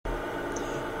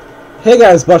Hey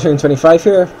guys, Botting25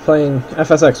 here, playing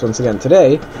FSX once again.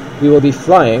 Today, we will be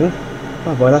flying,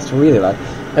 oh boy, that's really loud,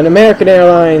 an American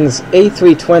Airlines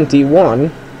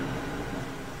A321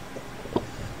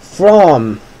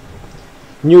 from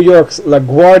New York's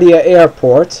LaGuardia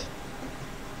Airport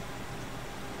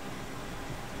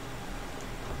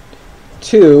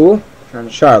to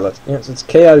Charlotte. Yes, it's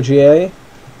KLGA.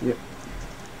 Yep.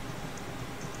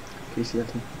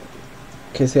 KCLT.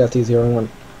 KCLT 01.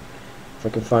 If I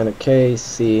can find a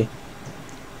KCL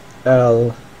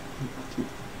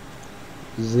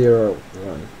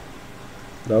 01.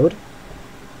 Load.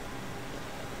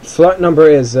 Flight number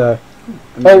is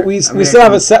we still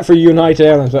have it set for United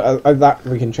Airlines, but that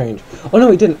we can change. Oh no,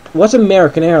 we didn't. What's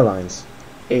American Airlines?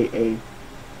 AAL.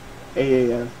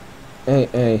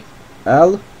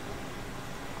 AAL.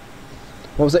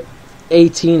 What was it?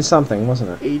 18 something,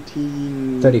 wasn't it?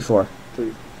 1834. 34.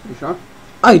 You sure?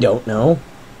 I don't know.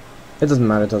 It doesn't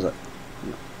matter, does it?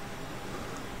 No.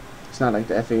 It's not like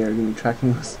the FAA are going to be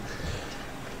tracking us.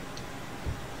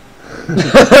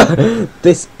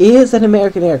 This is an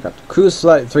American aircraft. Cruise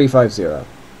flight 350.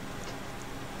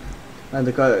 And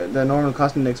the normal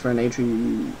cost index for an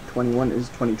A321 is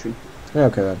 23.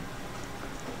 Okay then.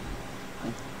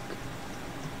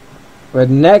 Right,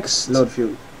 next. Load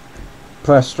fuel.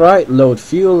 Press right, load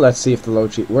fuel. Let's see if the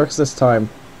load sheet works this time.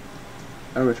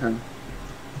 And return.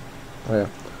 Oh yeah.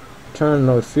 Return,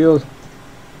 load fuel.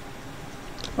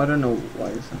 I don't know why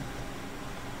it's that.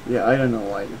 Yeah, I don't know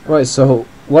why it's that. Right, so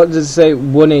what does it say?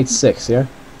 186, yeah?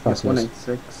 Yes,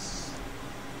 186.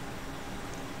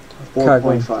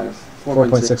 Cargo. 4.5.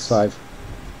 4.65.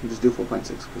 You just do 4.6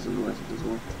 because otherwise it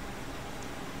doesn't work.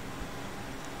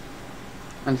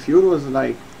 And fuel was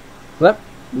like... Yep.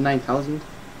 9,000.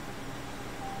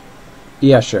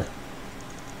 Yeah, sure.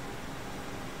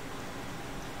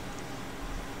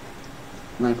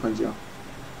 9.0.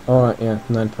 Alright, yeah,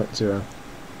 9.0. You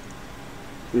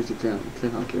have to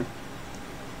click on clear.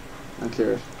 And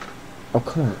clear it. Oh,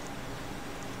 come on.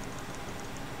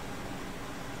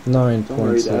 9.0. Don't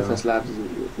worry, the FS Labs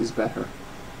is better.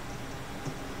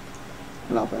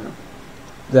 A lot better.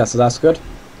 Yeah, so that's good.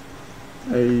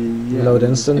 Yeah, Load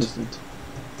instant.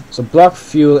 So block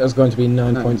fuel is going to be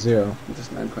 9.0.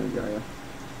 Just 9.0, yeah.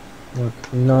 Look,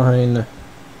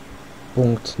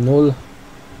 9.0.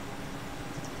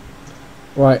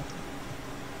 Right.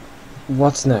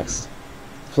 What's next?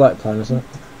 Flight plan, isn't it?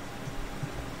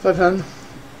 Flight plan.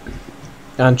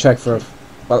 And check for...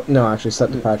 Well, no, actually, set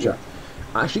departure.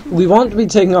 Yeah. Actually, we want to be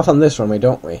taking off on this runway,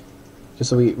 don't we?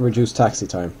 Just so we reduce taxi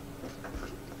time.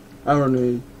 Our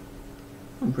runway...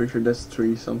 I'm pretty sure that's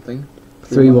 3 something.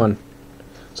 3-1.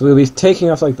 So we'll be taking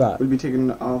off like that. We'll be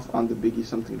taking off on the Biggie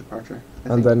something departure.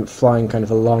 And then flying kind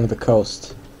of along the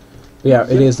coast. But yeah,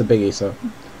 it is the Biggie, so...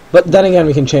 But then again,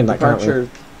 we can change that, can't we? Departure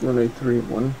runway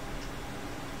 3-1.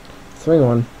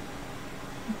 3-1.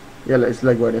 Yeah, it's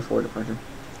LaGuardia 4 departure.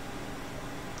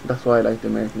 That's why I like the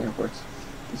American airports.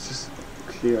 It's just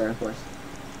clear airports.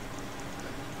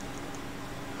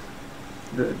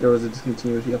 There was a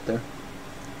discontinuity up there.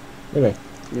 Really?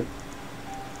 Yep.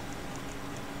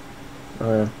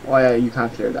 Oh yeah. Oh yeah, you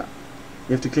can't clear that.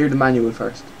 You have to clear the manual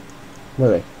first.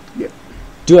 Really? Yep.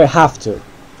 Do I have to?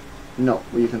 No,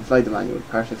 well, you can fly the manual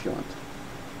part if you want.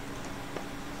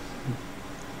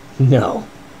 No.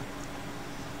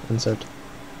 Insert.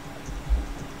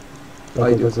 Go,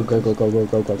 I go, do. go, go, go, go, go,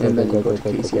 go, go, And then go, you go, go to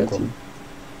go, go, go, KCLT. go.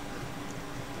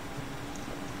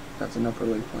 That's an upper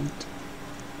waypoint.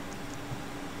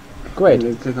 Great. And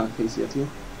then click on KCLT.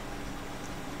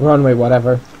 Runway,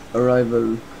 whatever.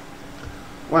 Arrival.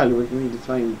 Well, we need to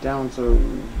flying down, so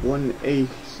 1.8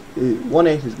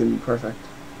 is going to be perfect.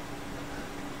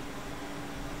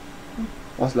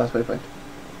 What's the last waypoint?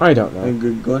 I don't know.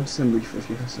 Go into sim brief if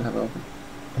you still have it open.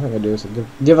 I think I do. So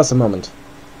give us a moment.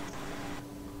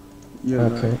 Yeah.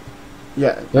 Okay.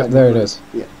 Yeah. Yep, there it is.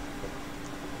 Yeah.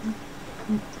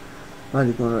 Well,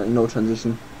 you can no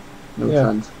transition, no Yeah.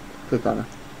 trans. Click on it.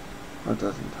 Oh, it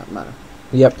doesn't matter.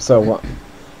 Yep. So what?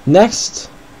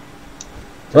 Next.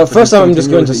 Well, first I'm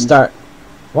just going to start.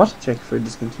 What? Check for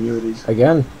discontinuities.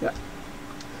 Again? Yeah.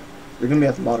 They're going to be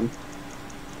at the bottom.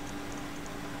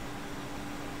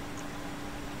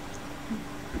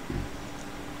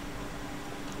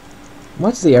 Why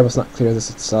does the Airbus not clear this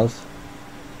itself?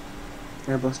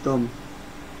 Airbus dumb.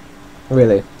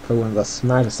 Really? For one of the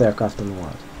smartest aircraft in the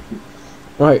world.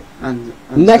 Right. And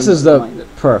Next is the minded.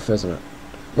 perf, isn't it?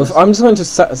 Well, Yes. I'm just going to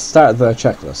start the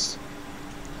checklist.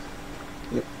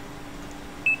 Yep.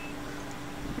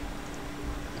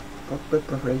 Cockpit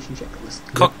preparation checklist.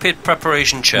 Cockpit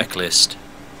preparation checklist.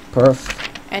 Perf.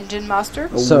 Engine master.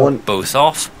 So- one. Both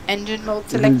off. Engine mode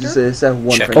You can just selector. set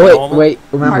one. Check. for Oh now. Normal. wait,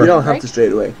 remember, You don't Parking have to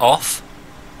straight away. Off.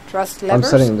 Thrust I'm levers.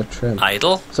 setting the trim.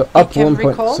 Idle. So up can 1 point,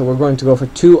 recall. so we're going to go for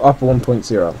 2 up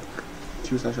 1.0.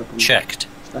 2/up. Checked.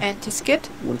 Anti-skid.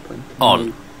 1 point.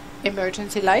 On.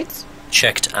 Emergency lights.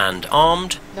 Checked and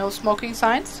armed. No smoking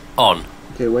signs. On.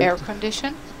 Okay, wait. Air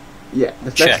condition. Yeah,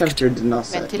 the flex Checked. temperature did not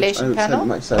set. which Ventilation I would set panel. it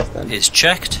myself then. Is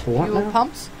checked. What Fuel now?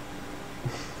 pumps.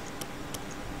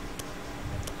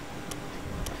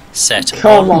 Set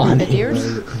Come on.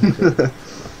 Adheres.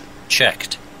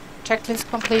 Checked. Checklist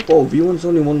complete. Oh, V1's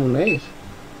only 118.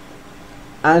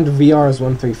 And VR is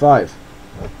 135.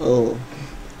 Oh,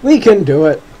 We can do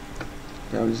it.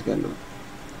 yeah, I'm just getting them.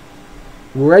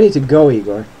 We're ready to go,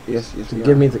 Igor. Yes, So we give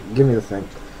are. me the thing.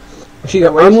 Actually,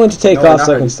 No, wait. I'm going to take No, off not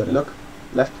so I can ready. study. Look,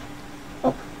 left,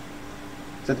 up.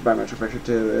 Set the barometric pressure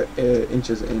to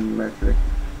inches in mercury.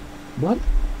 What?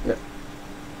 Yeah.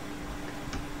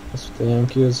 That's what the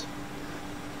Yankee is.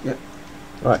 Yeah.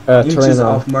 Right, Inches terrain of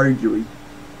off. mercury.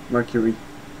 Mercury.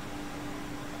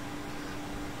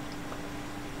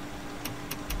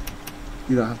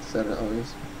 You don't have to set it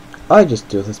always. I just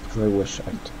do this because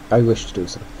I wish to do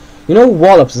so. You know,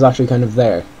 Wallops is actually kind of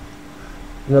there.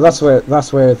 You know, that's where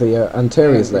the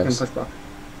Antares You can lives. push back.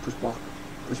 Push back.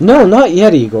 Push No, not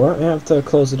yet, Igor. You have to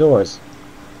close the doors.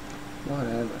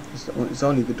 Whatever. It's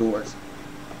only the doors.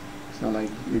 It's not like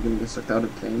you're gonna get sucked out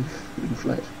of the plane in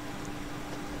flight.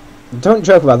 Don't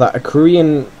joke about that. A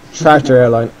Korean charter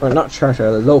airline, or not charter,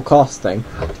 a low-cost thing.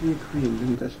 To be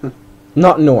Korean, didn't it?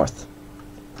 Not North.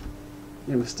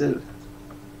 Yeah, but still.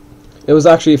 It was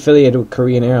actually affiliated with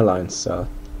Korean Airlines, so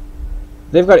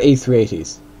they've got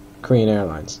A380s. Korean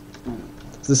Airlines.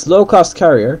 It's this low-cost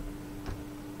carrier.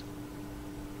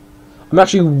 I'm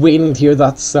actually waiting to hear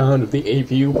that sound of the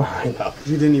APU behind that.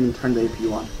 You didn't even turn the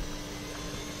APU on.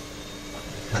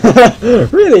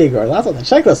 Really, Igor? That's what the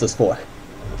checklist is for.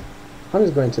 I'm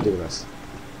just going to do this.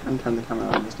 And turn the camera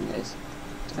on just in case.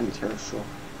 Any terrorist show.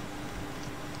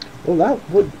 Well, that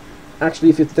would actually,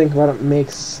 if you think about it, make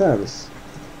sense.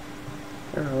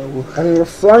 Hello. I mean, we're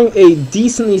flying a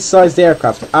decently sized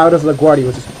aircraft out of LaGuardia,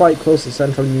 which is quite close to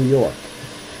central New York.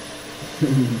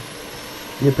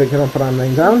 You picking up what I'm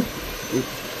laying down?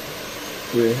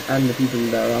 And the people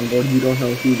that are on board, you don't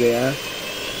know who they are.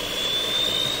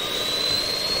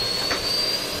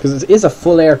 Because it is a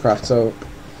full aircraft, so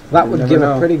that You would never give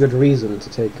know. a pretty good reason to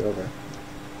take over.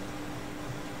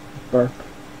 Burp.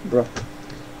 Bruh.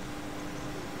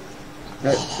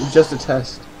 It's just a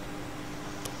test.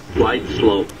 Flight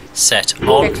slow. Set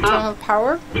on. External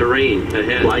power. Terrain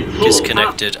ahead. Flight slow.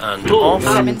 Disconnected and Pull off.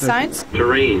 up. 7 signs.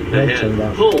 Terrain Turn ahead.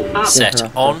 that. Pull up.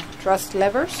 Set on. Thrust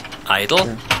levers.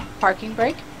 Idle. Parking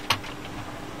brake.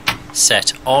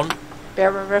 Set on.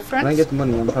 Bearer When I reference. get the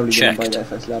money, I'm probably going to buy Checked. the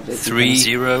FS Labs.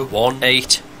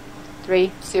 3018.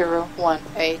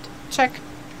 3018. Check.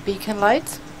 Beacon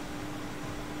lights.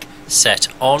 Set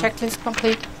on. Checklist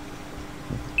complete.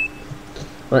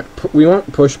 Right, we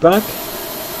want push back,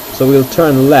 so we'll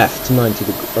turn left 90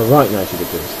 degrees, or right 90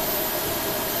 degrees.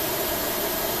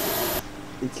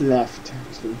 It's left,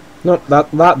 actually. No,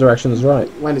 that direction is right.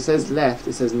 When it says left,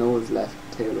 it says nose left,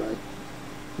 tail right.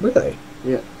 Really?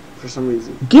 Yeah, for some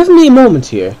reason. Give me a moment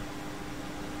here.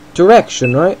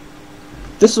 Direction, right?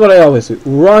 This is what I always do.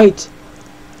 Right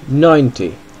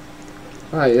 90.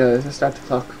 Alright, yeah, let's start the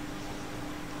clock.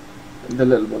 The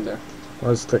little one there.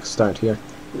 I'll just click start here.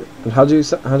 And how do I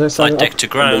set Flight it deck up? to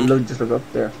ground. Just look up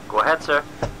there. Go ahead, sir.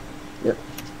 Yep.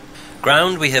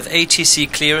 Ground, we have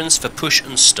ATC clearance for push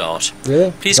and start.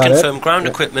 Really? Please Is that confirm it? ground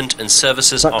Yeah. equipment and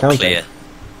services Not are counting. clear.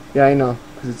 Yeah, I know,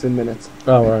 because it's in minutes.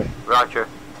 Oh, right. Roger.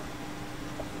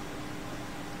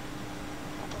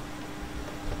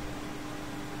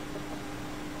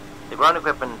 The ground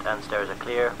equipment and stairs are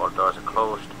clear, all doors are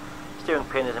closed. Steering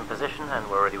pin is in position and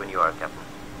we're ready when you are, Captain.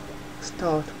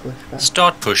 Start push back.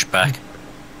 Start pushback.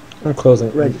 I'm closing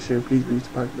it. Register, please release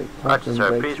the parking brake. Roger, sir.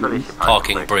 brake Please release your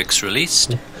Parking brake. brakes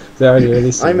released. They already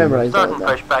released it. I memorized Starting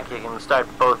that. pushback, you can start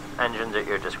both engines at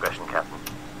your discretion, Captain.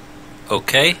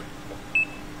 Okay.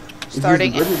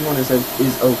 Starting If you use the British one, it says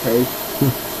is okay.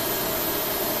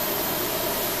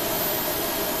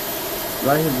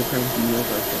 Right is the term to use,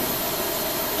 I think.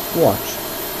 Watch.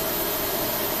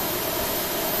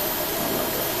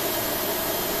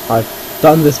 I've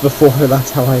done this before,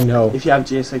 that's how I know. If you have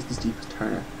GSX, the steepest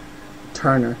Turner.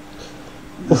 Turner.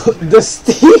 The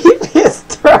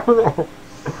steepest turn!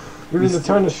 You mean the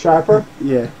turn is sharper?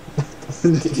 Yeah. The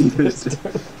steepest.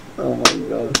 Oh my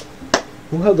god.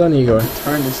 Well done, Igor.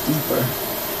 Turn is steeper.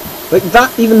 Like,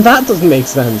 that, even that doesn't make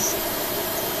sense.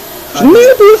 Shouldn't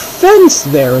there be a fence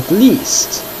there, at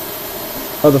least?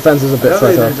 Oh, the fence is a bit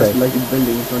further up. Just like a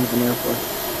building in front of an airport.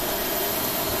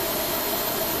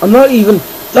 I'm not even...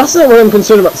 That's not what I'm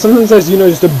concerned about. Sometimes there's, you know,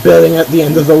 just a building at the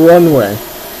end of the runway. I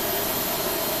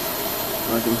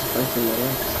think it's like that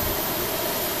works.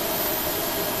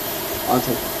 I'll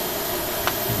take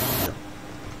it.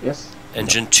 Yes?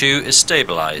 Engine 2 is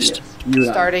stabilized. Yes. You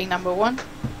Starting number 1.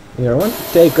 Here, I want to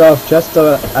take off just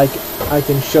so that I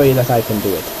can show you that I can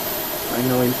do it. I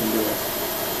know you can do it.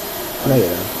 No, you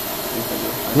don't. You can do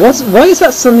it. Why is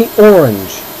that suddenly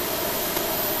orange?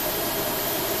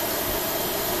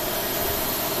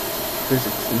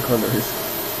 Physics and colours.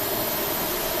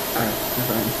 Alright, you're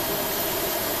fine.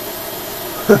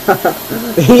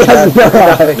 He has no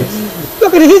eyes.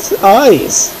 Look at his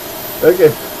eyes.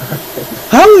 Okay.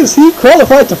 How is he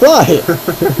qualified to fly?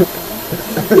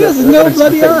 He has no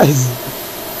bloody eyes.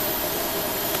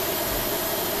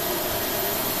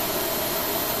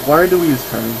 Why are the wheels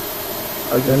turning?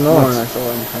 I They're just not. I saw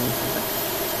them turning.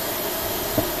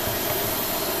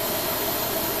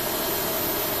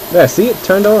 There, see, it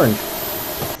turned orange.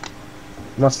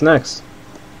 What's next?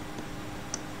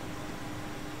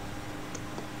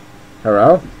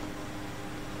 Hello?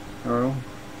 Oh.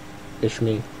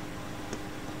 Ishmi.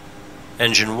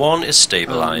 Engine 1 is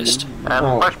stabilized. And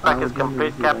Oh, pushback is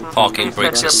complete, Captain. Parking Please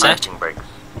brakes set are your set. parking brakes.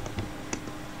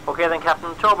 Okay then,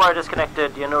 Captain. Tow bar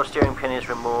disconnected. Your no steering pin is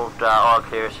removed. All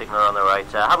clear signal on the right.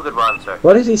 Have a good run, sir.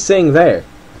 What is he saying there?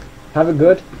 Have a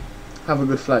good... Have a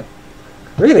good flight.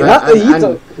 Really?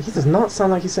 And- He does not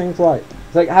sound like he's saying flight.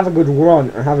 It's like, have a good run,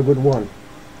 or have a good one.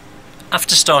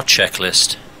 After start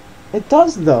checklist. It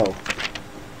does, though.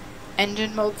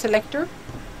 Engine mode selector.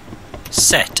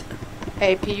 Set.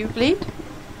 APU bleed.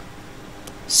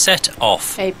 Set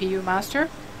off. APU master.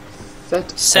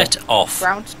 Set off.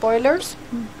 Ground spoilers.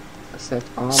 Set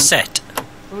on. Set.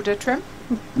 Rudder trim.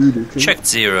 Rudder trim. Checked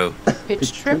 0.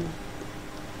 Pitch trim.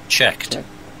 Checked. Check.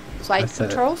 Flight That's it.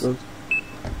 controls. Road.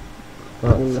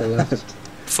 Well, Full full left. left.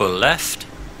 Full left.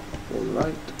 Full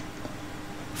right.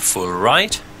 Full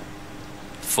right.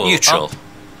 Full Neutral.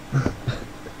 up.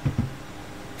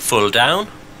 Full down.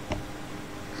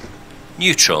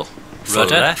 Neutral. Full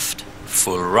Rudder. left.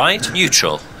 Full right.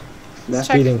 Neutral. Left.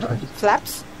 Check. Speeding.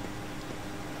 Flaps.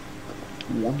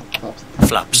 One. Tops.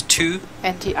 Flaps 2.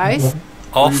 Anti-ice.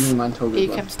 Off. Breathing man tug as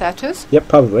well. Ecam status. Yep,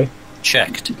 probably.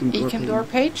 Checked. Ecam door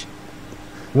page.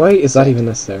 Why is that even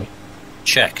necessary?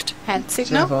 Checked. Hand Check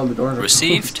signal. all the doors are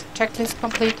Received. Checklist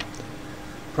complete. closed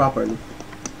properly.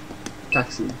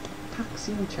 Taxiing.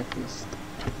 Taxiing checklist.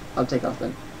 I'll take off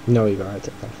then. No, you gotta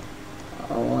take that.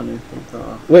 I want to take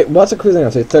off. Wait, what's it cruising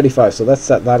on? Say 35, so let's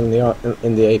set that in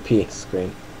the AP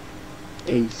screen.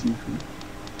 ACP.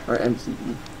 Or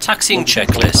MCP. Taxiing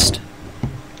checklist.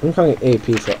 I'm calling it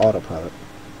AP for autopilot.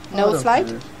 No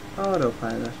slide.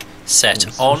 Autopilot. Set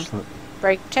Yes, on. that's fine.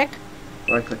 Brake check.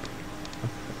 Right click.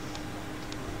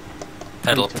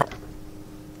 Pedal. Check.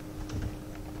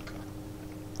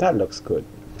 That looks good.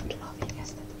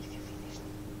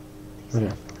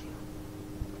 Yeah.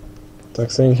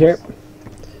 Taxiing here.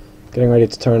 Getting ready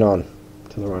to turn on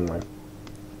to the runway.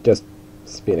 Just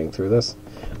speeding through this.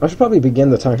 I should probably begin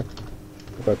the time.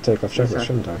 About takeoff checklist,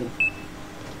 shouldn't I?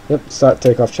 Yep, start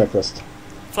takeoff checklist.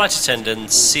 Flight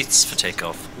attendants, seats for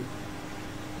takeoff.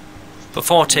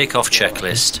 Before takeoff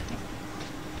checklist.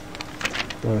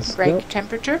 Nice. Brake Yep.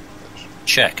 temperature.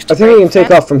 Checked. I think we can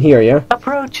take off from here, yeah?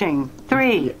 Approaching.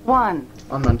 3, 1.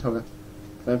 On Mantoga.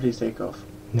 Can I please take off?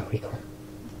 No, we can't.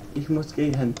 You must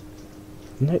get hen.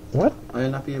 No, what? I'll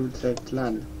not be able to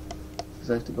land. Because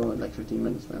I have to go in like 15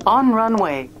 minutes now. On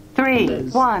runway. 3,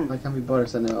 Liz, 1. I can't be bothered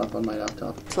sending it up on my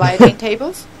laptop. Sliding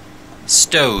tables.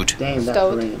 Stowed. Damn, that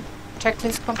Stowed. terrain.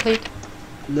 Checklist complete.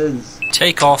 Liz.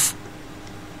 Takeoff.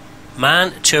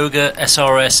 Man, toga,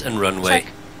 SRS and runway.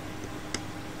 Check.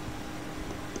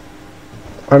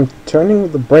 I'm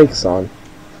turning the brakes on.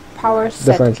 Power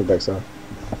set. Differential brakes on.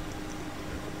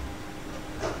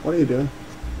 What are you doing?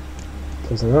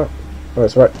 Closing up. Oh,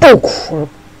 it's right. Oh, crap.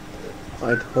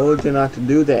 I told you not to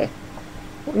do that.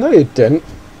 No, you didn't.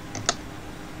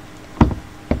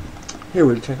 Here,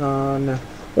 we'll check on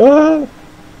Ah,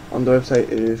 the website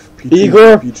if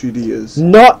Igor? P3D is.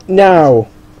 not now.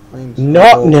 I'm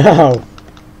Not so- now.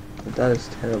 That is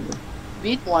terrible.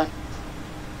 Beat 1.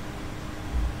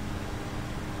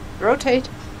 Rotate.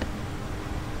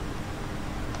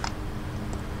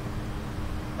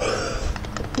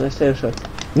 Let's stay shut.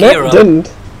 No, Gear it up.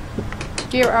 didn't.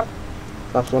 Gear up.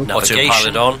 That's one.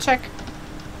 Autopilot on. Check.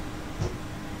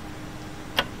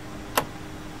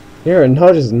 Your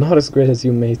nudge is not as great as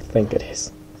you may think it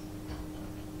is.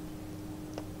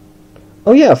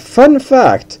 Oh yeah, fun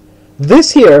fact.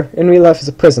 This here, in real life, is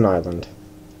a prison island.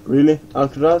 Really?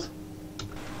 Alcatraz?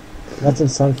 That's in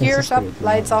San Gears Francisco. up,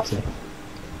 lights off.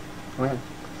 Well,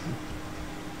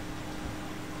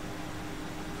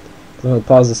 So we'll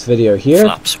pause this video here.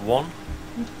 Flaps 1.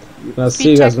 I'll Speed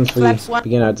see you guys check, once we flaps 1.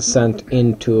 begin our descent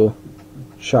into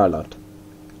Charlotte.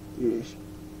 yes.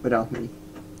 Without me.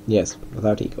 Yes,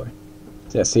 without Igor.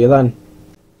 So yeah, see you then.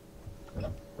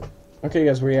 Okay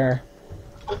guys, we are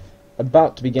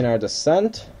about to begin our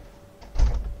descent.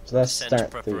 So let's Descent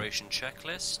start preparation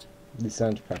checklist. the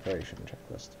descent preparation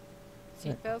checklist.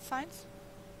 Seatbelt signs.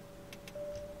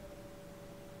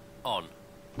 On.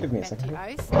 Give me a second.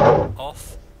 Anti-ice.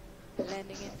 Off.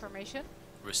 Landing information.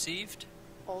 Received.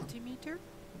 Altimeter.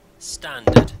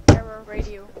 Standard. Error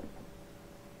radio.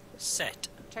 Set.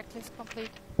 Checklist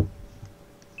complete.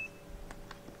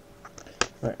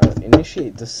 Right, I'll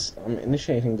initiate this. I'm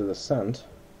initiating the descent.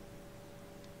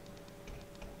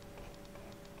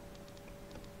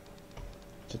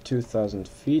 To 2,000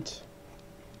 feet.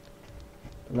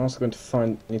 I'm also going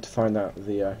to need to find out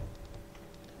the.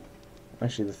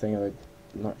 Actually, the thing I'm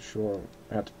not sure.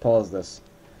 I had to pause this.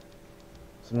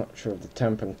 So I'm not sure of the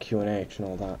temp and QNH and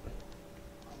all that.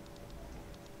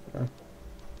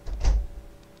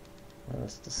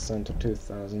 Let's descend to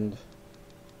 2,000.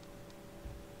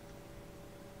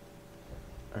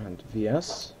 And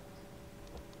VS.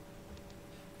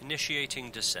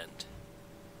 Initiating descent.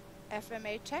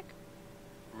 FMA check.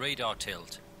 Radar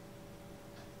tilt.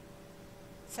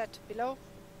 Set below.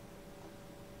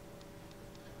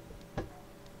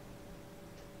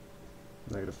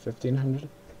 Negative 1,500.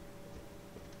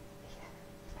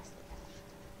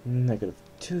 Negative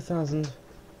 2,000.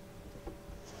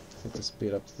 Need to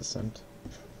speed up the descent.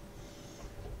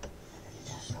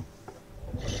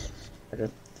 Okay.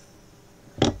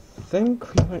 I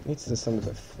think we might need to descend a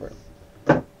bit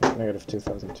further. Negative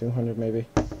 2,200 maybe.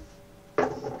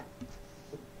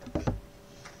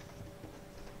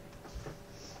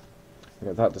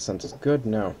 Okay, that descent is good.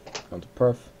 Now, on to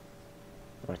perf.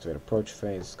 Activate approach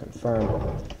phase, confirm.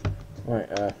 Right,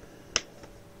 I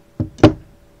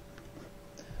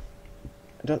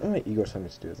don't know why Igor told me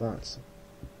to do that. So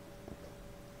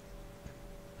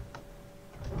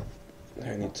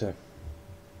I need to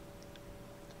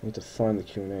find the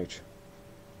QNH.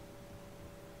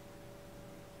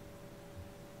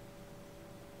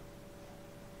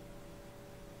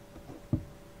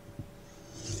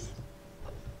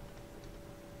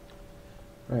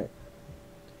 Right.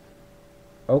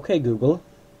 Okay, Google.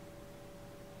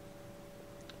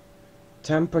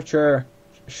 Temperature,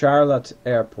 Charlotte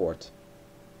Airport.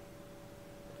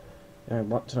 I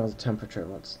want to know the temperature.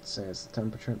 Let's say it's the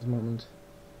temperature at the moment.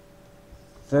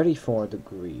 34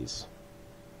 degrees.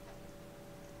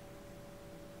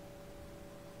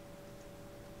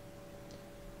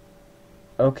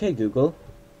 Okay, Google.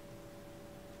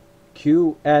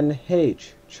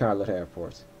 QNH, Charlotte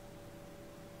Airport.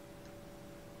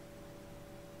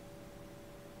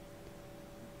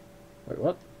 Wait,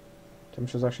 what?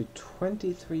 Temperature is actually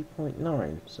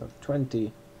 23.9, so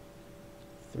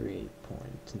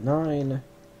 23.9.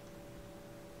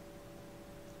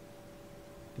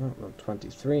 No,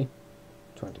 23.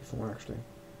 24 actually.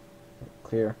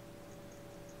 Clear.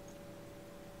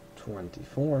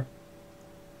 24.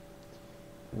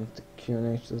 And the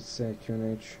QNH, let's say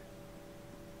QNH.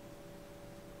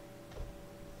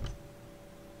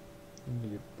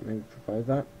 You maybe provide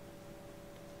that.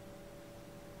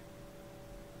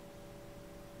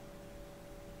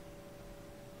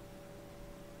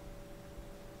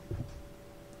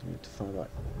 I need to find that.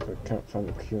 I can't find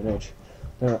the QNH.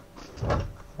 Now,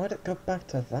 why did it go back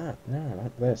to that? No,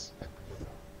 like this.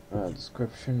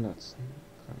 Description, that's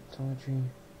ontology.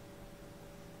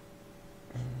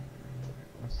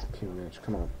 What's the QNH?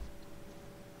 Come on.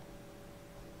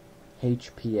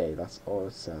 HPA, that's all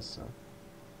it says, so.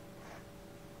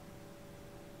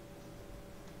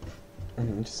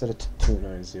 Just set it to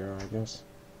 290, I guess.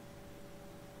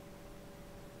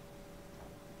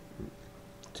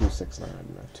 269,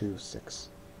 no,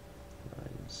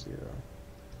 2690.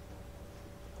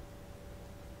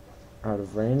 Out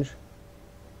of range.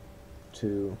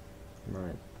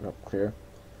 29, no, clear.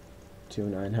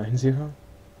 2990.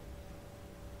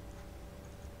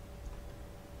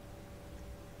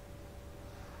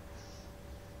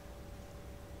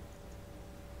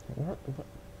 What?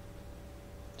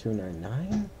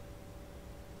 299?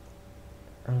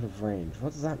 Out of range.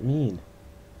 What does that mean?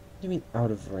 What do you mean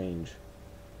out of range?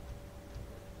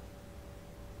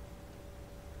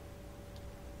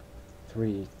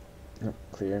 Not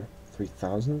clear.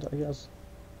 3,000, I guess.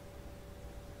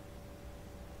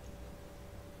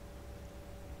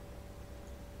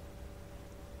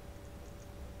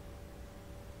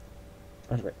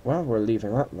 Anyway, well, we're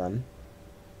leaving that then.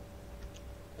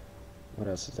 What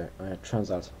else is there?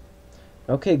 Transalt.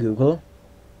 Okay, Google.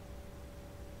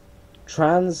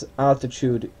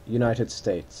 Trans-altitude United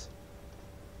States.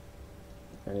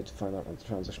 I need to find out what the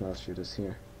transition altitude is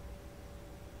here.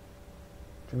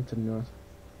 Jump to the north.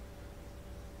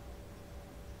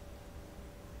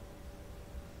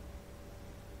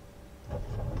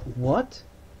 What?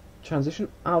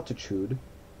 Transition altitude?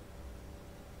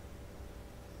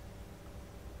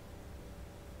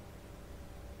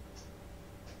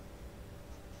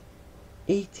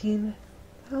 $18,000.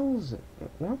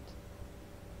 What?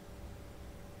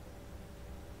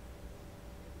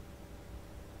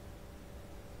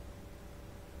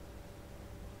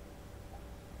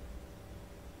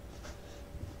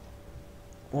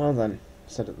 Well then,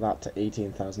 set it that to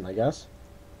 18,000, I guess.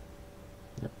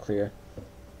 Yep, clear.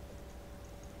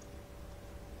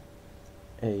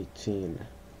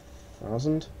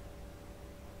 18,000.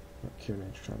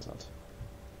 QNH Transalt.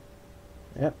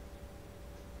 Yep.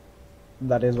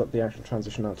 That is what the actual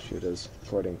transition altitude is,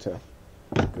 according to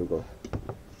Google.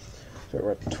 So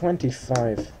we're at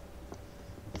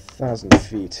 25,000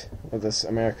 feet with this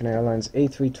American Airlines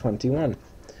A321.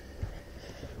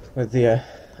 With the, I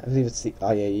believe it's the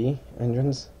IAE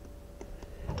engines.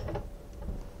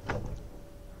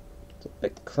 It's a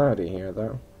bit cloudy here,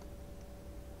 though.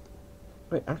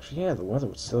 Wait, actually, yeah, the weather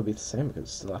would still be the same because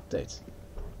it's still updates.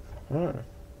 Ah.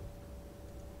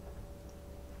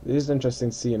 It is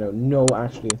interesting to see, no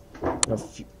actually,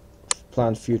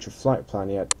 planned future flight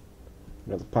plan yet.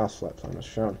 The past flight plan is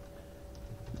shown.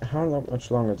 How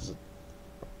much longer does it...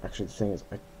 Actually, the thing is,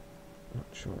 I'm not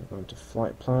sure. I'm going to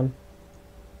flight plan.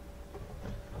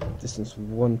 Distance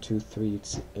 123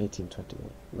 to 1821.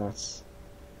 That's...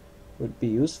 would be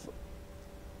useful.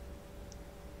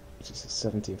 It's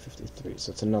 1753,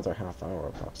 so it's another half hour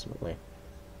approximately.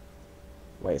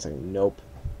 Wait a second, nope.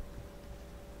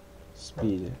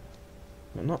 Speed.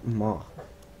 No, not Mach.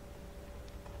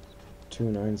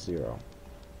 290.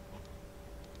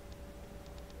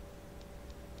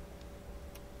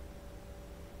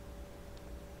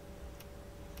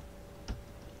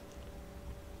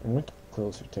 I'm going to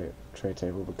close your tray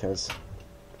table because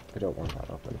I don't want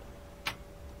that open.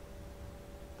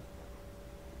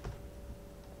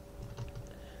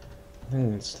 I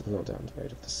think it's slow down the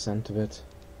rate of descent a bit.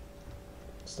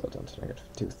 Slow down to negative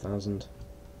 2,000.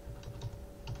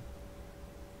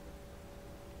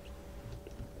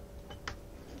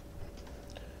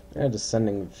 They're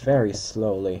descending very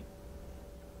slowly.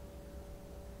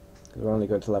 We're only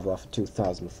going to level off at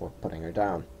 2,000 before putting her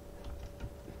down.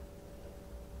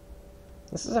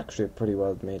 This is actually a pretty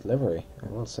well made livery, I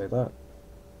will say that.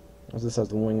 As this has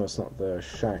the winglets, not the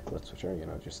sharklets, which are,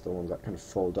 just the ones that kind of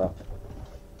fold up.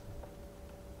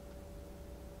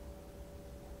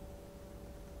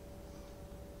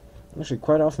 Actually,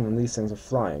 quite often when these things are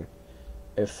flying,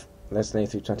 if there's an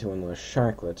A321 with a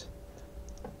sharklet,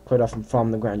 quite often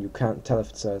from the ground you can't tell if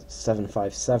it's a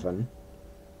 757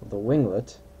 with a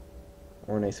winglet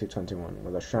or an A321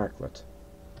 with a sharklet.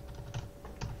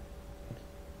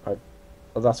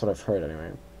 Well, that's what I've heard anyway.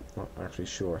 I'm not actually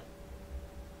sure.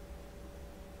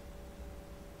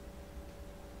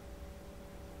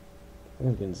 I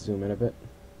think we can zoom in a bit.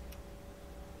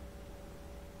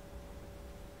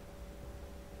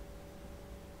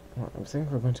 Well, I think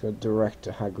we're going to go direct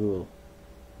to Hagul.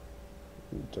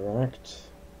 Direct.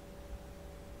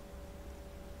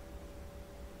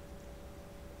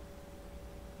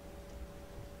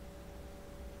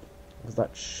 Because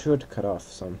that should cut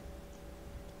off some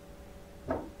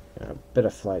a bit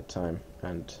of flight time,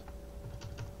 and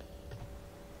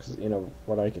because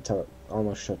what I could tell, it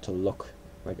almost should to look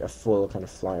like a full kind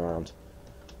of fly around,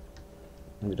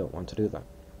 and we don't want to do that.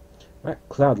 Right,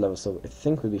 cloud level, so I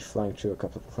think we'll be flying through a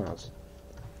couple of clouds.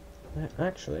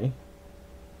 Actually,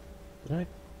 did I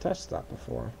test that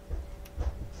before?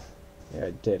 Yeah,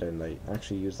 I did, and I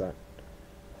actually used that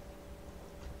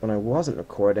when I wasn't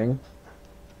recording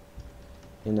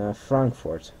in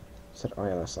Frankfurt. Set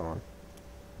ILS on.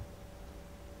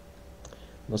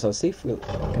 So I'll see if we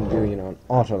can do, an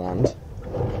autoland,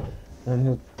 and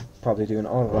we'll probably do an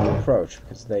autoland approach,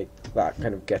 because that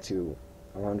kind of gets you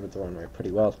around with the runway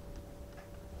pretty well.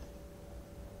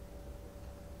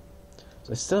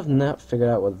 So I still have not figured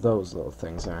out what those little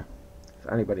things are. If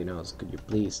anybody knows, could you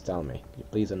please tell me? Could you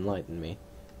please enlighten me?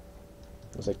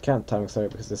 Because I can't time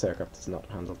accelerate because this aircraft does not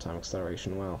handle time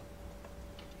acceleration well.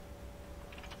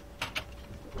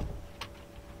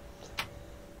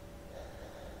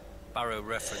 Barrow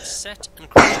reference set and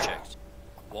cross checked.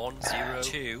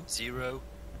 1020.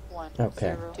 1,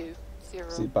 Okay. 0, 2, 0.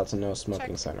 Seatbelts and no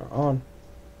smoking sign are on.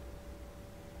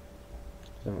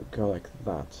 Then we'll go like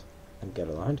that and get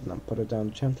aligned and then put it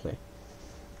down gently.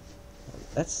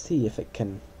 Let's see if it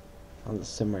can on the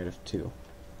sim rate of 2.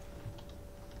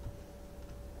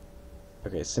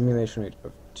 Okay, simulation rate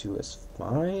of 2 is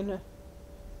fine.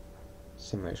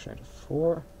 Simulation rate of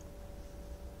 4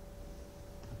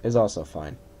 is also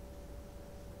fine.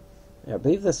 Yeah, I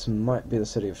believe this might be the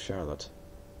city of Charlotte.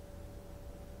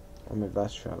 Or maybe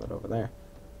that's Charlotte over there.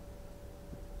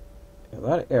 Yeah,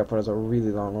 that airport has a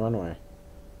really long runway.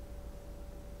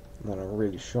 And then a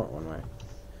really short runway.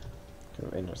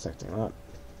 Kind of intersecting that.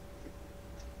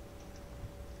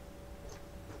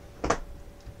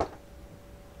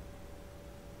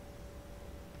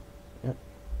 Yep.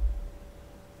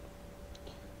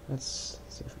 Let's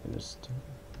see if we can just...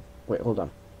 Wait, hold on.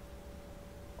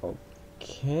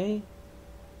 Okay.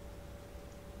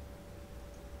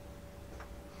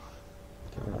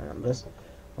 Keep an eye on this.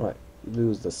 Alright,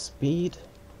 lose the speed.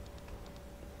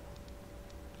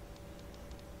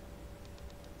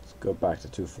 Let's go back to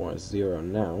 240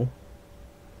 now.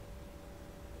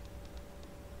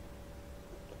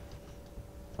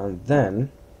 And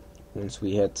then, once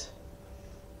we hit...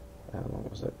 how long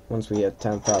was it? Once we hit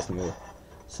 10,000, we'll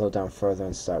slow down further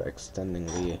and start extending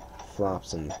the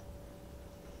flaps and,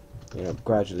 you know,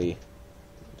 gradually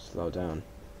slow down.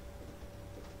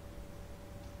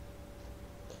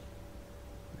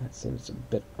 That seems a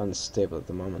bit unstable at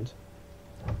the moment.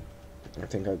 I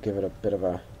think I'll give it a bit of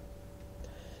a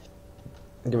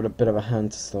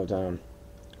hand to slow down.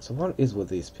 So what is with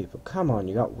these people? Come on,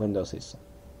 you got window seats.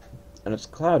 And it's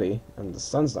cloudy and the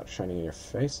sun's not shining in your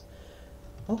face.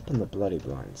 Open the bloody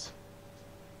blinds.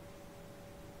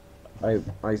 The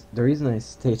reason I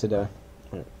stated on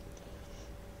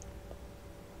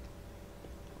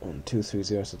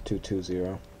 230 so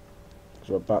 220 because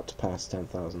we're about to pass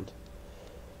 10,000.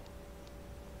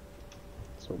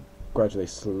 So gradually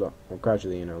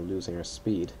you know, losing our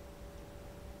speed.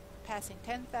 Passing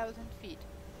 10,000 feet.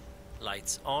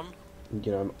 Lights on.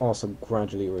 You know, I'm also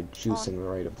gradually reducing the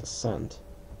rate of descent.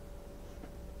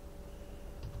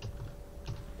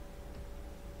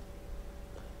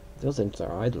 Those engines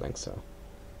are idling, so.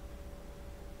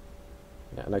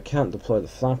 Yeah, and I can't deploy the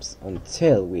flaps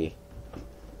until we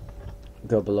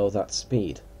go below that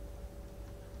speed.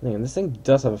 And this thing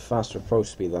does have a faster approach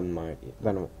speed than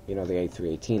you know, the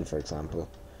A318, for example,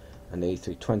 and the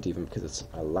A320 even, because it's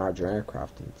a larger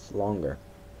aircraft and it's longer.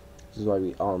 This is why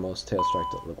we almost tail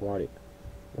striked at LaGuardia.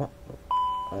 What?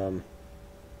 I'm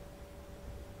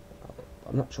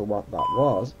not sure what that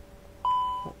was.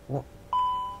 What?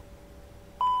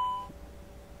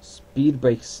 Speed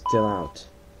brake still out.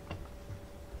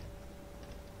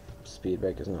 Speed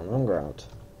brake is no longer out.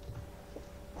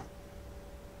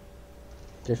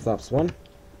 Okay, flaps 1.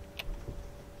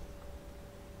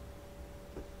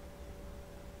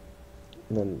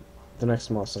 And then the next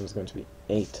milestone is going to be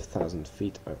 8,000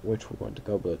 feet, at which we're going to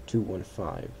go below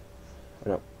 215. Oh,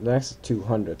 no, the next is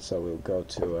 200, so we'll go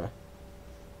to...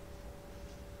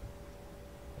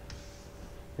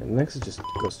 the next is just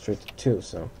go straight to 2,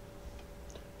 so...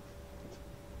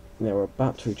 Yeah, we're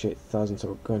about to reach 8,000, so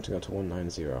we're going to go to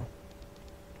 190.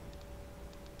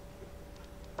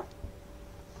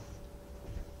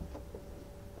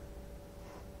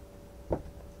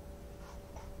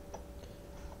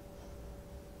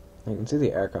 You can see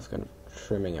the aircraft kind of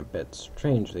trimming a bit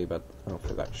strangely, but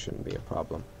hopefully that shouldn't be a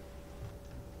problem.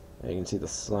 You can see the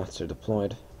slats are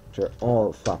deployed, which are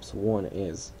all flaps 1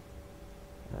 is.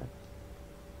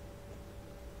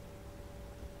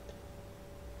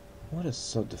 What is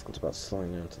so difficult about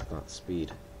slowing down to that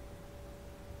speed?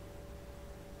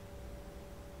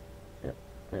 Yep,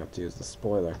 I have to use the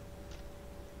spoiler.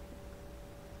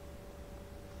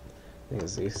 Thing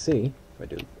is, you see, if I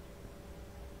do...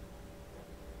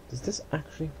 Does this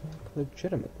actually work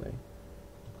legitimately?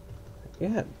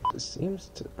 Yeah, it seems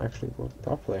to actually work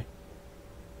properly.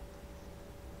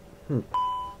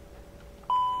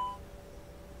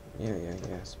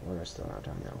 Yeah, spoiler's still out,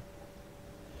 I know.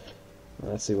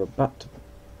 Let's see, we're about to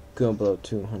go below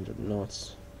 200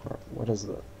 knots. Or what is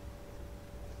that?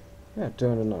 Yeah,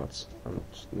 200 knots.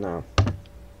 Now.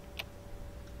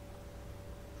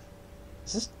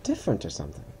 Is this different or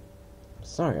something?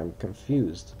 Sorry, I'm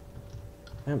confused.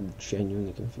 I'm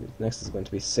genuinely confused. Next is going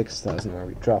to be 6,000 where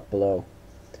we drop below.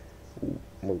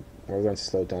 We're going to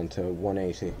slow down to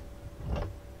 180.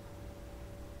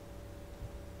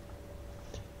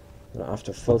 And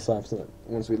after full flaps,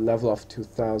 once we level off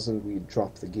 2,000, we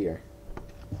drop the gear.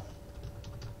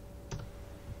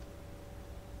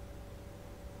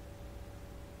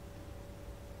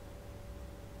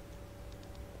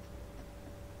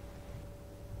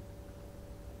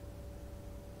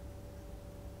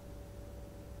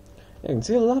 You can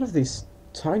see a lot of these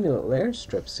tiny little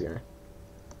airstrips here.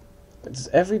 Does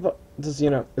everybody, is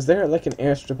there like an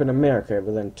airstrip in America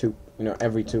within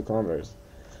every 2 kilometers?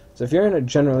 So if you're in a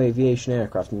general aviation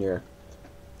aircraft and you're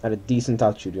at a decent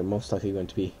altitude, you're most likely going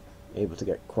to be able to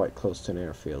get quite close to an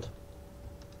airfield.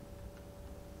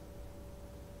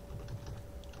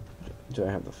 Do I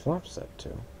have the flap set to?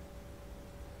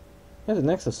 Yeah, the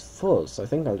next is full, so I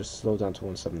think I'll just slow down to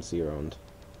 170 and,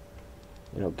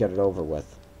 get it over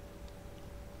with.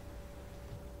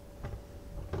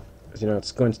 Because,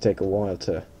 it's going to take a while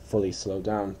to fully slow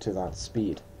down to that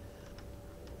speed.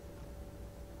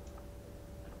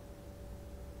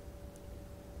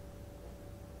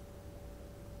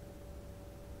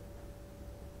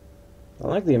 I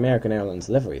like the American Airlines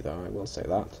livery, though, I will say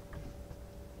that.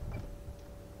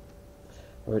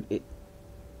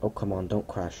 Oh, come on, don't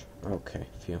crash. Okay,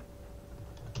 phew.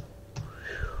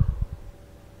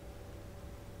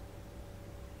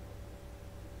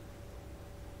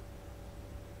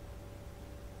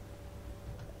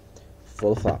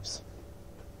 Full flaps.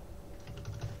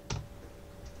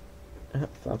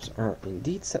 Flaps are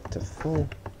indeed set to full.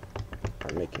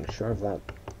 I'm making sure of that.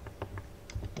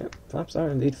 Yep, flaps are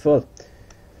indeed full.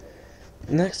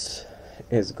 Next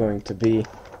is going to be,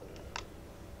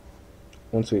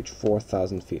 once we reach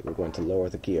 4,000 feet, we're going to lower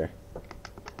the gear.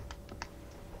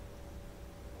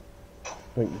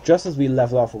 Just as we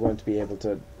level off, we're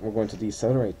going to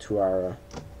decelerate to our,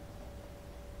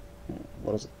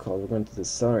 what is it called? We're going to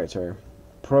decelerate to our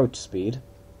approach speed,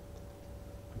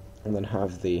 and then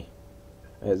have the,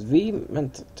 is V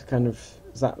meant to kind of,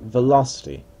 is that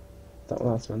velocity? Is that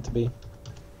what that's meant to be?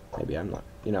 Maybe I'm not,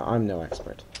 I'm no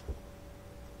expert.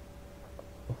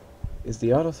 Is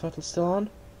the auto throttle still on?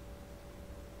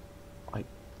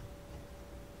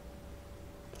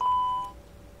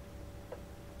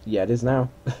 Yeah, it is now.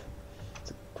 It's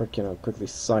a quick, quickly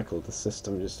cycle the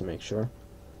system just to make sure.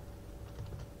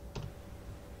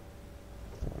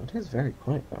 Oh, it is very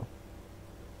quiet though.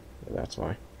 Yeah, that's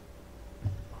why.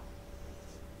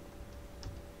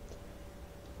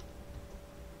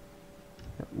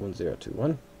 Yep,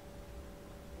 1021.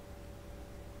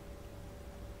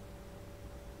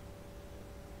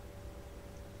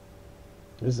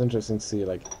 It is interesting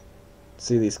to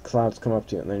see these clouds come up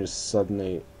to you and then just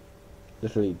suddenly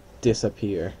literally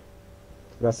disappear.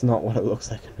 That's not what it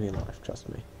looks like in real life, trust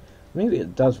me. Maybe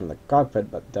it does from the cockpit,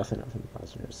 but definitely not from the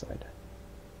passenger side.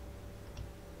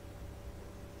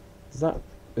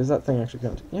 Is that thing actually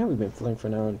counting? Yeah, we've been flying for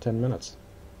an hour and 10 minutes.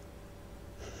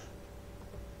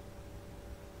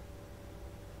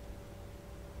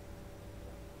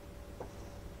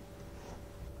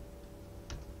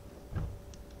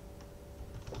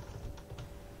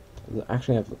 We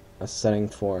actually have a setting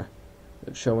for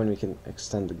show when we can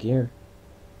extend the gear.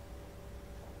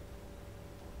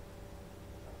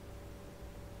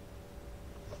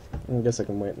 I guess I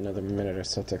can wait another minute or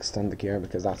so to extend the gear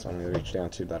because that's when we reach the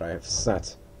altitude that I have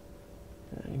set.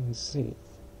 You can see.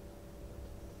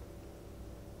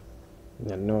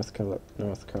 Yeah, North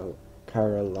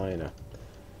Carolina.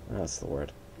 That's the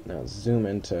word. Now zoom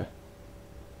into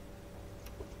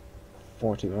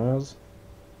 40 miles.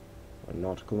 Or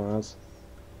nautical miles.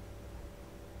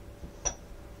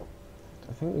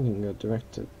 I think we can go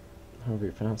direct to, however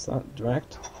you pronounce that,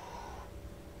 direct.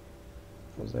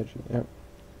 Yep.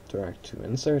 Direct to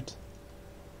insert.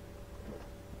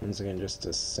 Once again, just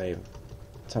to save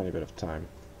a tiny bit of time.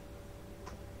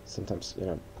 Sometimes,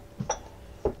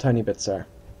 tiny bits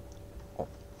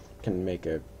can make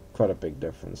quite a big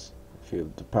difference. If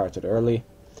you departed early,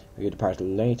 if you departed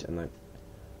late, and then,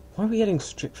 why are we getting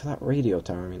strict for that radio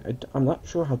tower? I mean, I'm not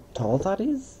sure how tall that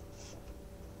is.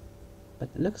 But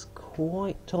it looks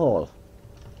quite tall,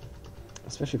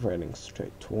 especially if we're heading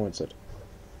straight towards it.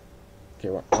 Okay,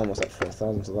 we're almost at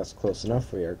 4,000, so that's close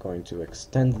enough. We are going to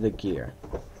extend the gear.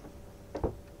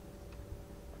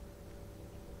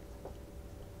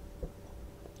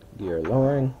 Gear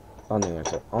lowering, landing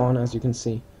lights are on, as you can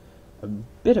see. A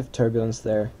bit of turbulence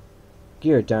there.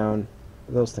 Gear down,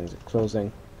 those things are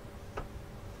closing.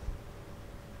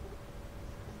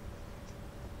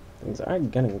 Things are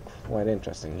getting quite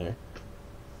interesting here.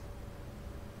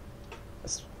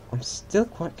 I'm still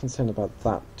quite concerned about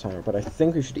that tower, but I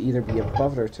think we should either be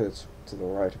above it or to the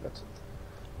right of it.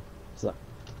 So that,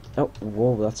 oh,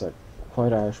 whoa, that's a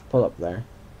quite Irish pull-up there.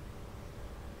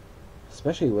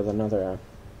 Especially with another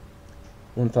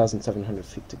 1,700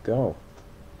 feet to go.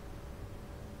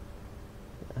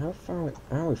 How far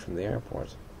are we from the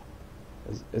airport?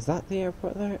 Is that the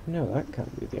airport there? No, that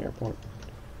can't be the airport.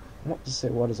 I want to say,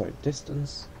 what is our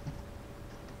distance?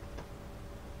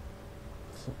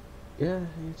 So, yeah,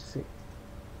 I need to see.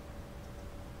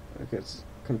 Like it's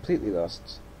completely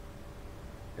lost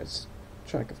its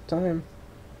track of time.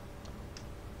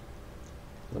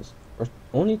 We're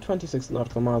only 26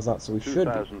 nautical miles out, so we should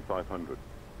be. 2,500.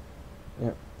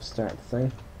 Yep, start the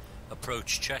thing.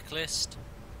 Approach checklist.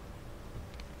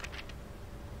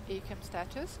 Ecam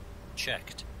status.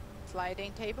 Checked.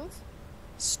 Sliding tables.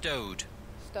 Stowed.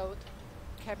 Stowed.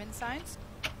 Cabin signs.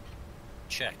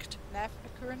 Checked. Nav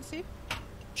accuracy.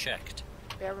 Checked.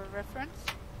 Barrel reference.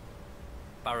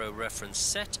 Barrow reference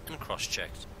set and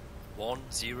cross-checked.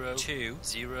 1020.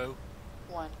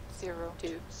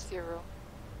 1020.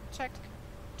 Checked.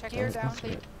 Check gear down, That's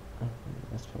please. oh,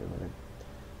 that's probably what I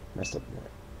messed up there.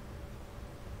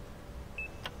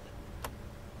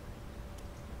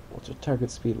 What's your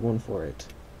target speed? 148.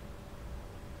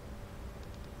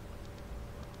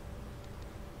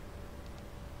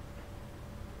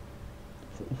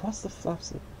 What's the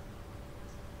flaps?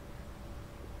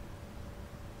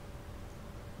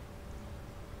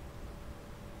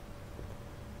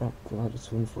 Oh god,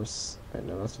 it's 146. Right,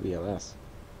 no, that's VLS.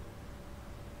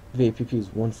 VAPP is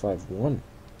 151.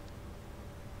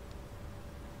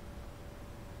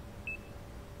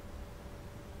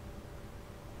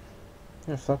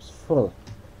 Yeah, flaps full.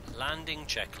 Landing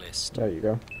checklist. There you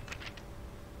go.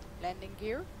 Landing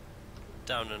gear.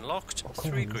 Down and locked. Oh,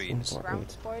 come 3 on, this greens. one's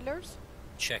Ground spoilers.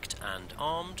 Checked and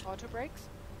armed. Auto brakes.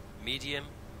 Medium.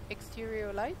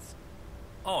 Exterior lights.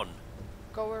 On.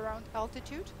 Go around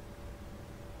altitude.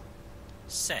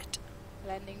 Set.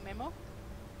 Landing memo.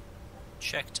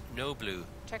 Checked no blue.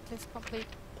 Checklist complete.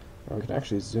 Well, we can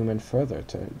actually zoom in further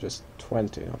to just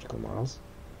 20 nautical miles.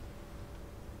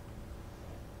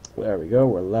 There we go,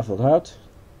 we're leveled out.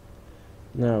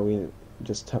 Now we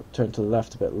just turn to the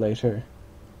left a bit later.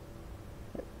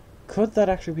 Could that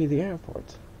actually be the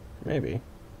airport? Maybe.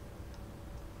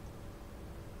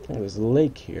 Oh, there's a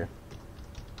lake here.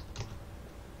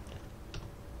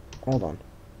 Hold on.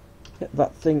 Yeah,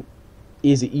 that thing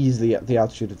is easily at the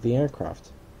altitude of the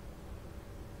aircraft.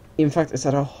 In fact, it's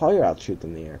at a higher altitude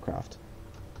than the aircraft.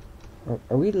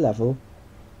 Are we level?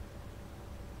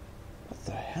 What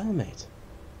the hell, mate?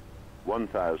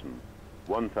 1,000.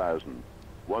 1,000.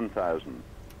 1,000.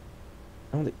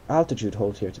 I want the altitude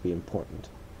hold here to be important.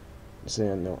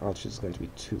 So no, altitude is going to be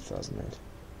 2,008.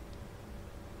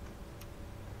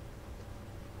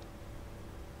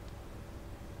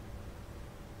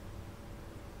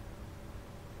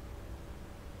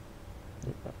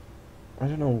 I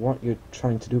don't know what you're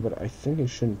trying to do, but I think you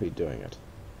shouldn't be doing it.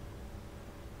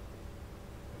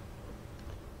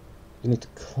 You need to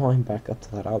climb back up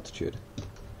to that altitude.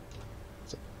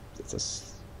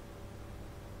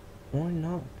 Why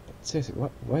not? Seriously,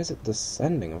 why is it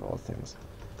descending of all things?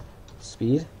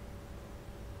 Speed?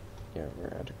 Yeah, we're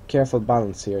at a careful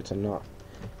balance here to not...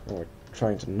 And we're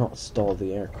trying to not stall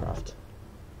the aircraft.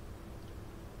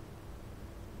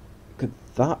 Could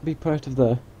that be part of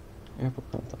the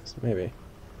airport complex? Maybe.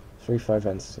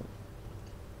 35N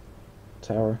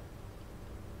Tower.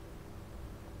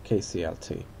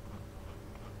 KCLT.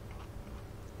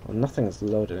 Well, nothing is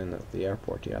loaded in at the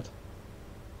airport yet.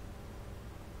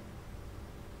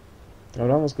 I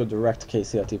would almost go direct to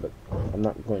KCLT, but I'm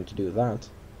not going to do that.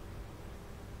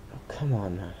 Oh, come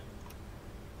on now.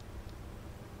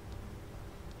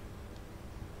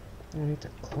 I need to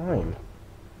climb.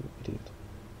 You idiot.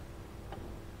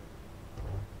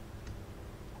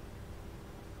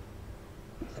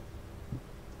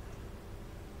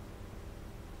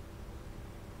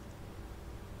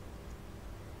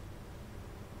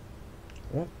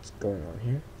 What's going on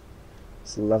here?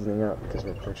 It's leveling out because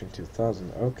we're approaching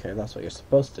 2,000. Okay, that's what you're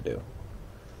supposed to do.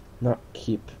 Not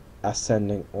keep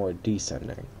ascending or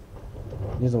descending.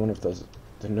 Neither one of those.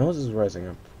 The nose is rising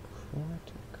up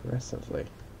quite aggressively.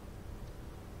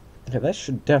 Okay, that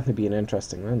should definitely be an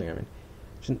interesting landing. I mean,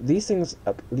 shouldn't these things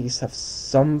at least have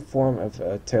some form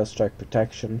of tail strike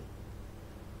protection?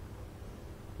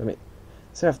 I mean,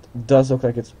 this aircraft does look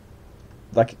like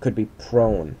it could be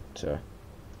prone to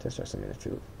tail strikes. I mean, if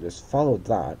you just follow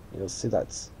that, you'll see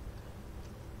that's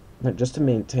just to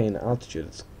maintain altitude.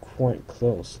 It's quite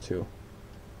close to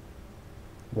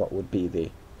what would be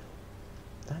the.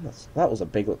 That was a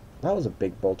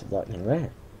big bolt of lightning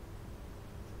there.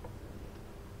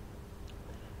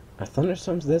 Are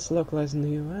thunderstorms this localized in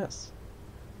the U.S.?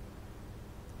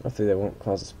 Hopefully they won't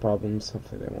cause us problems.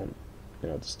 Hopefully they won't,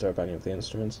 disturb any of the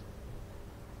instruments.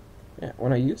 Yeah,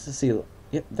 when I used to see,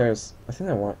 yep, there's. I think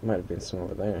there might have been some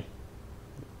over there.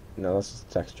 No, that's just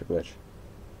a texture glitch.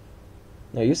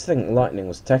 Yeah, I used to think lightning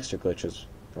was texture glitches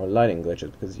or lighting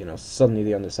glitches because suddenly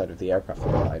the underside of the aircraft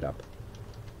would light up.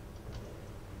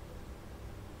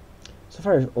 So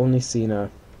far, I've only seen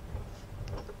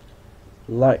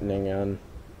lightning on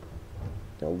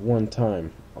one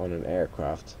time on an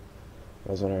aircraft.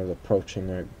 That was when I was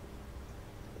approaching, I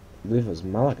believe it was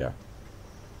Malaga.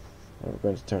 We're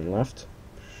going to turn left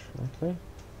shortly.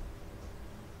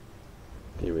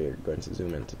 Okay, we are going to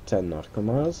zoom into 10 nautical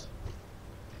miles.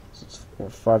 So we're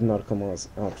 5 nautical miles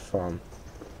out from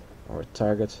our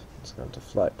target. Let's go into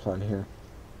flight plan here.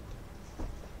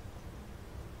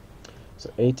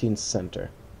 So 18 center.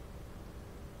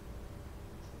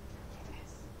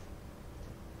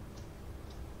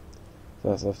 So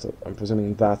that's left. I'm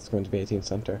presuming that's going to be 18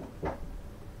 center.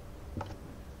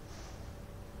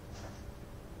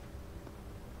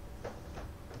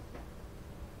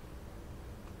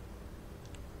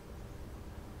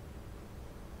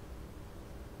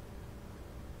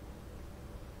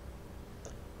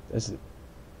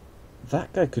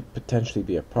 That guy could potentially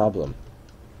be a problem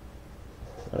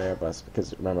at Airbus,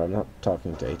 because remember, I'm not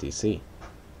talking to ATC,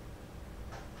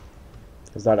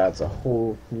 because that adds a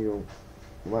whole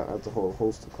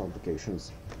host of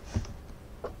complications.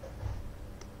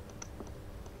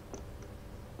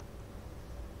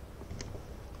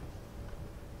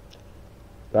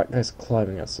 That guy's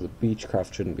climbing us, so the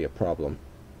Beechcraft shouldn't be a problem.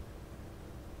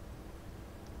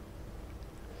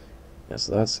 Yeah,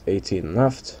 so that's 18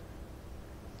 left.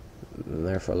 And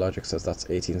therefore logic says that's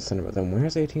 18 center, but then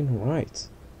where's 18 right?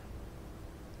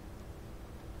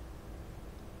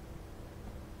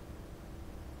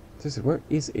 Where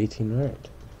is 18 right?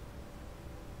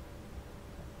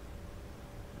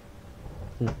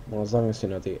 Well, as long as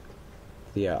the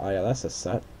ILS is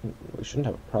set, we shouldn't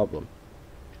have a problem.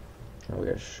 Now we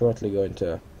are shortly going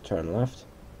to turn left.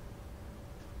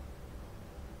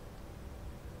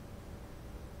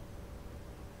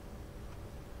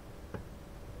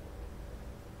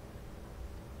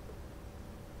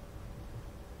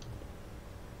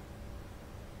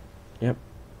 Yep,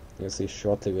 you'll see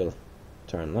shortly we'll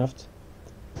turn left,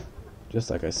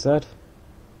 just like I said.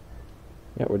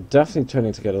 Yeah, we're definitely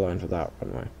turning to get aligned for that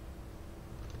runway.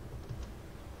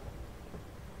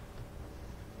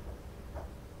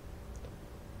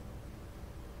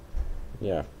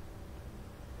 Yeah,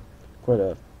 quite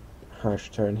a harsh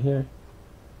turn here.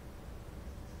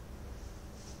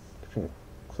 Keeping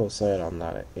a close eye on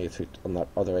that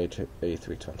other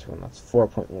A321. That's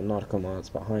 4.1 nautical miles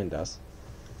behind us,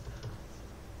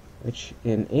 which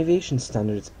in aviation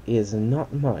standards is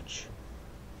not much.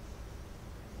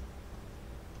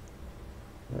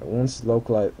 Once we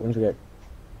get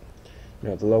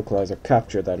the localizer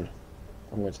captured, then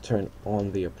I'm going to turn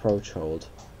on the approach hold,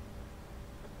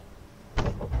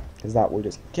 because that will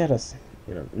just get us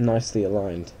nicely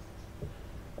aligned,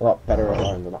 a lot better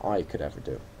aligned than I could ever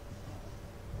do.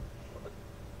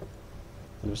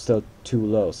 It was still too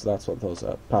low, so that's what those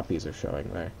poppies are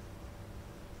showing there.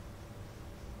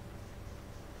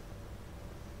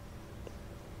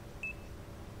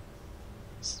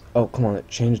 Oh, come on, it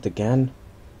changed again?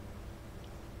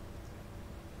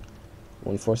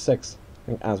 146. I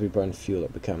think as we burn fuel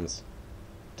it becomes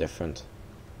different.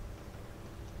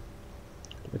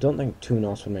 I don't think 2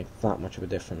 knots would make that much of a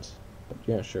difference, but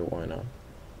yeah, sure, why not?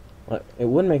 Well, it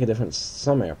would make a difference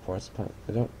some airports, but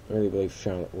I don't really believe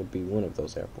Charlotte would be one of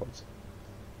those airports.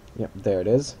 Yep, there it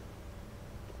is.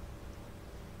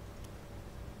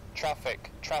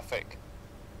 Traffic.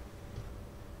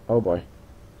 Oh boy.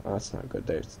 Oh, that's not good.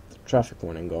 There's the traffic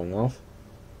warning going off.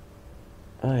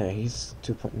 Oh yeah, he's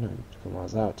 2.9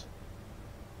 miles out.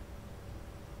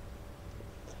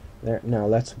 There. Now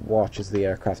let's watch as the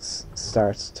aircraft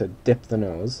starts to dip the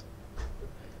nose.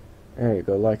 There you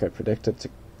go, like I predicted,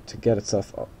 to get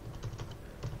itself up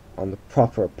on the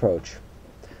proper approach.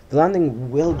 The landing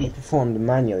will be performed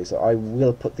manually, so I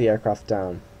will put the aircraft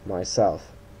down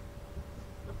myself.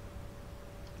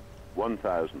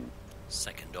 1,000.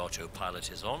 Second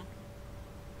autopilot is on.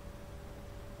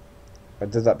 I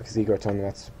did that because Igor told me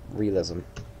that's realism.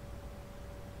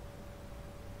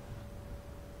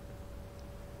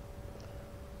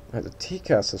 Right, the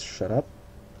TCAS has shut up,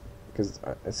 because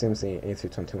it seems the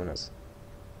A321 is.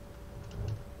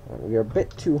 Well, we are a bit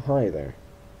too high there.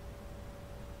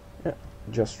 Yeah,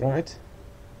 just right.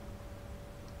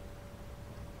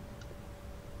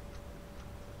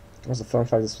 As a fun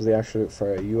fact, this was the actual route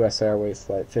for a US Airways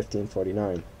flight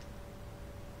 1549.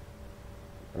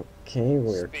 Okay,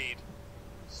 we're...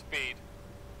 Speed.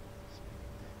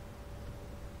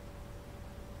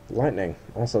 Lightning,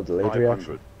 also delayed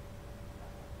reaction.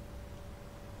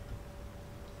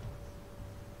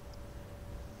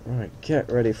 Alright, get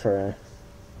ready for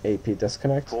a AP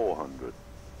disconnect. 400.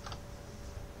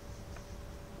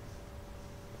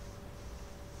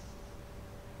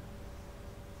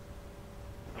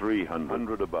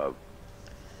 $300 above.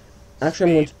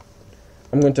 Actually,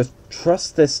 I'm going to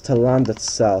trust this to land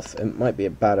itself. It might be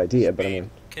a bad idea, but I mean...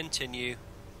 Continue.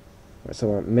 Right, so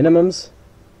we're at minimums.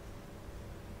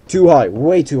 Too high,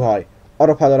 way too high.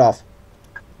 Autopilot off.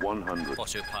 100,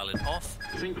 Autopilot off.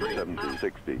 70,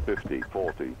 60, 50,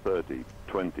 40, 30,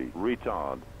 20.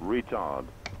 Retard, retard.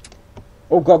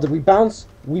 Oh god, did we bounce?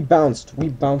 We bounced. We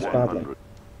bounced badly. 100,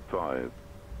 5.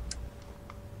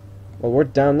 Well, we're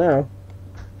down now.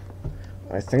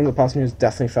 I think the passengers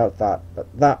definitely felt that, but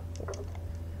that...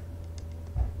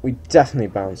 We definitely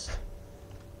bounced.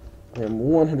 I am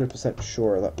 100%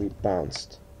 sure that we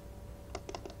bounced.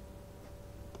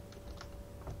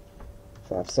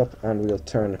 Flaps up, and we'll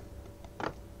turn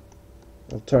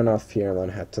off here and then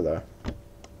head to the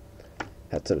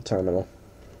terminal.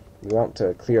 We want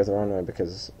to clear the runway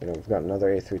because, you know, we've got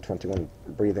another A321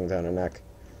 breathing down our neck.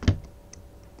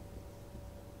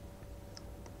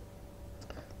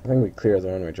 I think we cleared the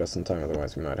runway just in time,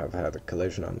 otherwise we might have had a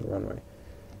collision on the runway.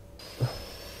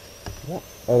 What?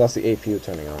 Oh, that's the APU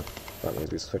turning on. That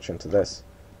means we switch into this.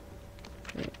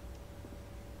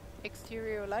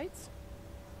 Exterior lights.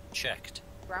 Checked.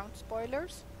 Ground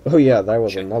spoilers. Oh yeah, there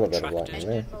was Check another bit of retracted. lightning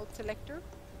there. Engine mode selector.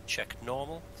 Checked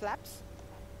normal. Flaps.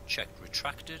 Checked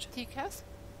retracted. TCAS.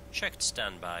 Checked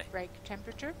standby. Brake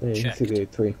temperature. Yeah, you can see the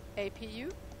A3.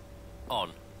 APU.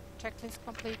 On. Checklist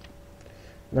complete.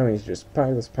 Now we need to just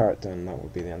power this part down and that will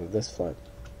be the end of this flight.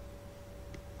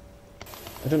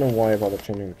 I don't know why I bothered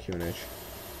changing the QNH.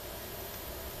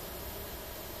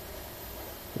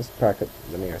 Just park at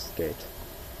the nearest gate.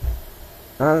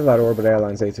 And that Orbit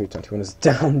Airlines A321 is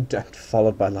down and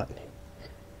followed by lightning.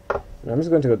 And I'm just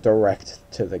going to go direct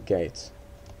to the gate.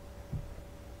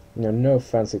 You know, no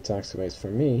fancy taxiways for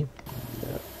me.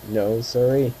 No,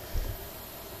 sorry.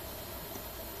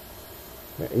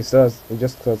 He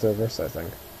just closed the reverse, I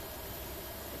think.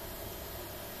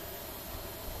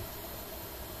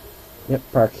 Yep,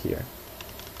 park here.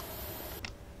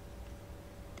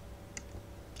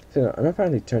 So I'm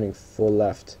apparently turning full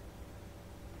left.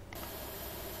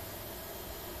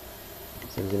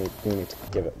 So I'm going to need to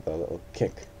give it the little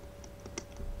kick.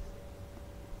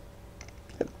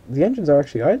 The engines are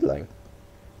actually idling.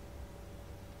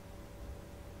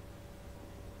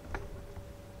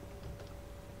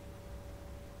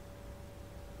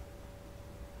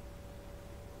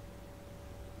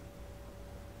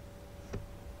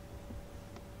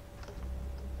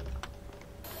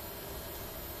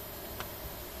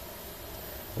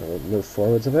 We'll move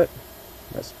forwards a bit.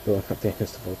 Let's blow up the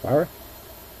engines to full power.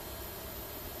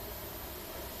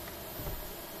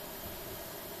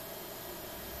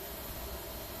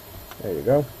 There you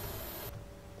go.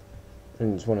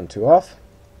 Engines 1 and 2 off.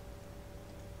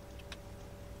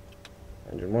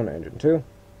 Engine 1, engine 2.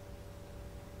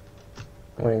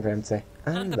 Waiting for him to say,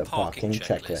 and the parking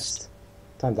checklist.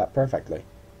 Timed that perfectly.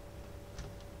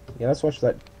 Yeah, let's watch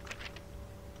that.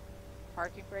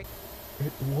 Parking brake.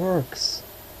 It works.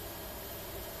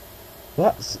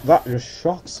 That just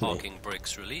shocks me. Parking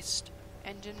brakes released.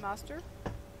 Engine master.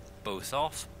 Both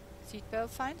off. Seatbelt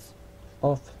signs.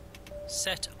 Off.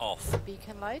 Set off.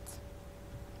 Beacon lights.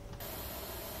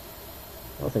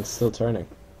 Oh, thing's still turning.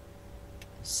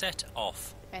 Set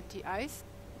off. Anti-ice.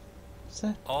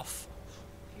 Set. Off.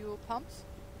 Fuel pumps.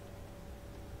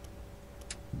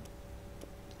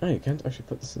 Oh, you can't actually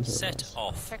put this into Set reverse.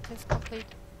 off. Checklist complete.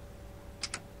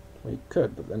 Well, you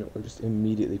could, but then it will just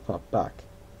immediately pop back.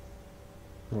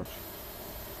 Watch.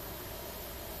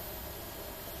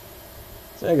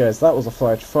 So yeah guys, that was a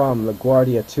flight from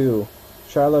LaGuardia to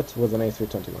Charlotte with an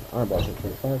A321. I'm Boston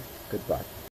 25. Goodbye.